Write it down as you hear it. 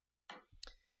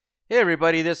Hey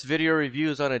everybody, this video review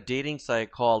is on a dating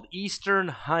site called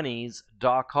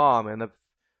Easternhoneys.com, and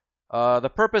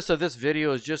the purpose of this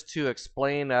video is just to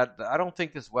explain that I don't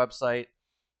think this website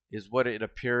is what it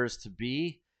appears to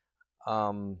be.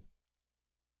 Um,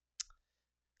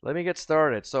 Let me get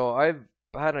started. So I've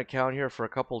had an account here for a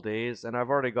couple days, and I've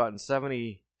already gotten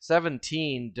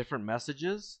 17 different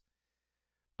messages.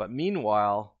 But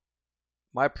meanwhile,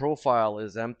 my profile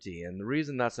is empty, and the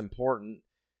reason that's important.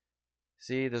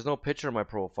 See, there's no picture in my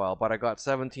profile, but I got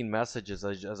 17 messages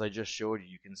as I just showed you.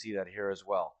 You can see that here as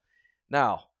well.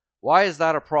 Now, why is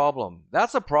that a problem?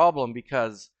 That's a problem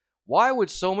because why would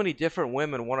so many different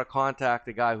women want to contact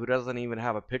a guy who doesn't even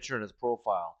have a picture in his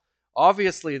profile?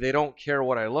 Obviously, they don't care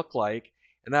what I look like,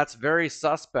 and that's very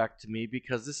suspect to me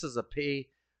because this is a pay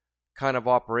kind of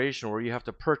operation where you have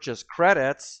to purchase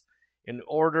credits in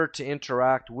order to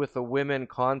interact with the women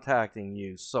contacting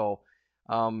you.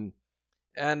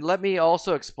 And let me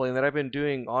also explain that I've been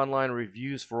doing online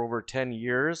reviews for over 10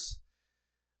 years.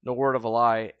 No word of a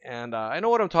lie. And I know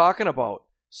what I'm talking about.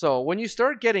 So when you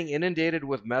start getting inundated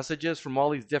with messages from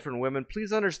all these different women,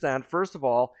 please understand, first of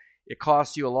all, it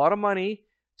costs you a lot of money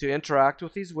to interact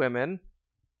with these women.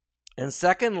 And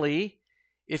secondly,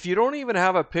 if you don't even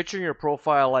have a picture in your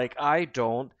profile like I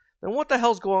don't, then what the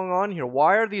hell's going on here?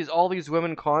 Why are all these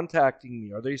women contacting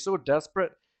me? Are they so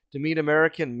desperate to meet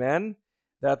American men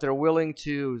that they're willing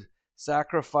to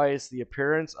sacrifice the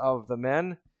appearance of the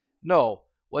men? No.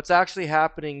 What's actually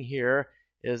happening here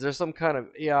is there's some kind of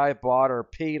AI bot or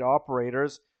paid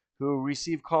operators who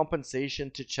receive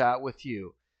compensation to chat with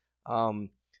you.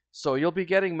 So you'll be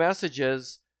getting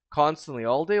messages constantly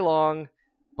all day long,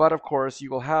 but of course you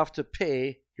will have to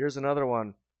pay. Here's another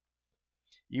one.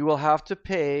 You will have to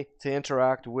pay to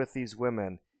interact with these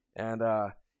women. And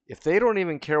if they don't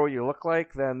even care what you look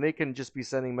like, then they can just be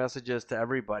sending messages to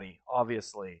everybody,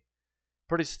 obviously.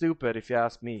 Pretty stupid if you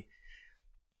ask me.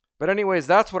 But anyways,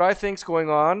 that's what I think's going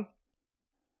on.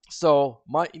 So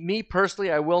me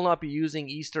personally, I will not be using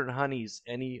Eastern Honeys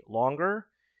any longer.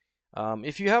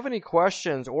 If you have any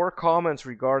questions or comments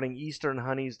regarding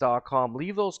easternhoneys.com,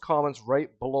 leave those comments right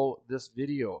below this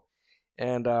video.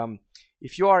 And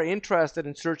if you are interested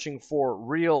in searching for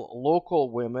real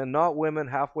local women, not women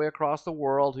halfway across the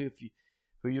world who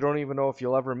you don't even know if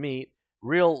you'll ever meet,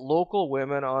 real local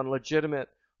women on legitimate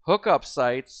hookup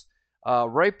sites,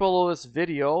 right below this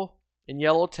video in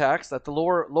yellow text, at the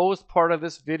lowest part of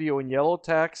this video in yellow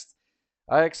text,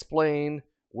 I explain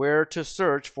where to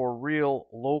search for real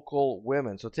local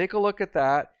women. So take a look at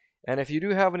that. And if you do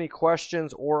have any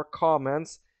questions or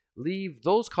comments, leave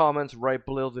those comments right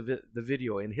below the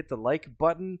video and hit the like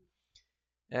button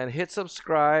and hit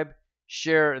subscribe.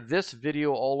 Share this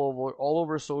video all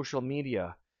over social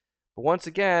media. But once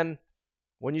again,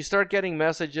 when you start getting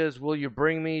messages, will you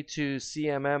bring me to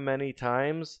CMM many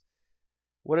times?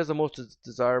 What is the most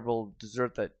desirable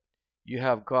dessert that you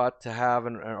have got to have,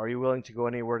 and are you willing to go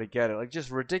anywhere to get it? Like, just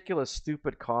ridiculous,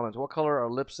 stupid comments. What color are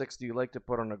lipsticks do you like to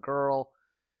put on a girl?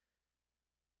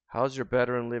 How's your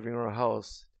bedroom, living room,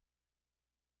 house?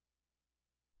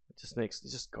 It's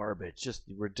just garbage, just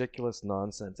ridiculous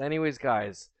nonsense. Anyways,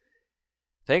 guys,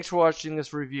 thanks for watching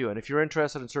this review. And if you're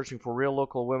interested in searching for real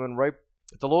local women, right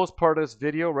at the lowest part of this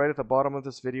video, right at the bottom of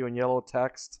this video in yellow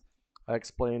text, I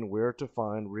explain where to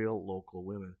find real local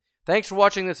women. Thanks for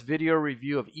watching this video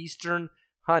review of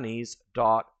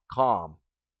easternhoneys.com.